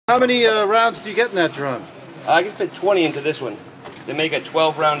How many rounds do you get in that drum? I can fit 20 into this one. They make a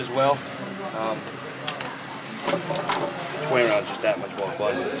 12 round as well. 20 rounds just that much more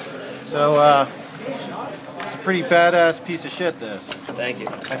fun. So it's a pretty badass piece of shit, this. Thank you.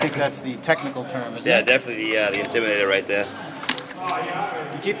 I think that's the technical term, isn't it? Yeah, definitely the Intimidator right there.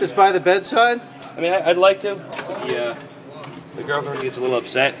 You keep this by the bedside? I mean, I'd like to. The girlfriend gets a little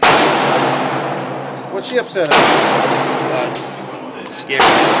upset. What's she upset about? It's scary.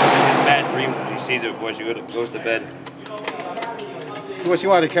 It's bad dreams when she sees it before she goes to bed. What she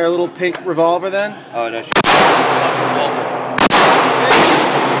wanted to carry a little pink revolver then? Oh no, she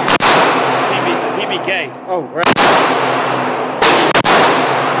PBK. Oh, right.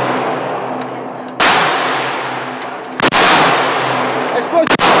 I suppose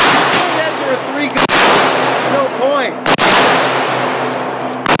you can enter a 3-gun. There's no point.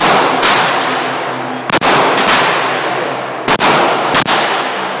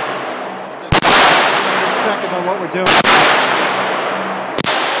 Perspective on what we're doing.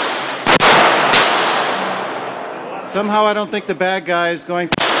 Somehow I don't think the bad guy is going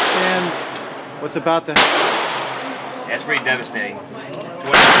to understand what's about to happen. Yeah, it's pretty devastating. 20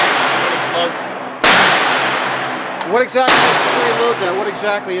 slugs. What exactly, before you load that, what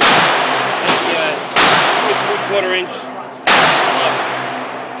exactly is it? It's 3/4 inch slug.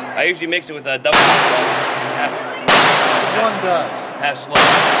 I usually mix it with a double slug. This one does. Half slug.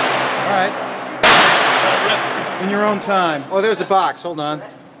 Alright. In your own time. Oh, there's a box. Hold on. I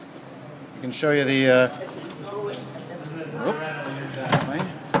can show you the...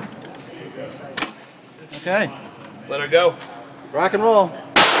 Okay. Let her go. Rock and roll.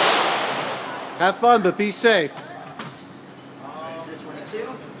 Have fun, but be safe.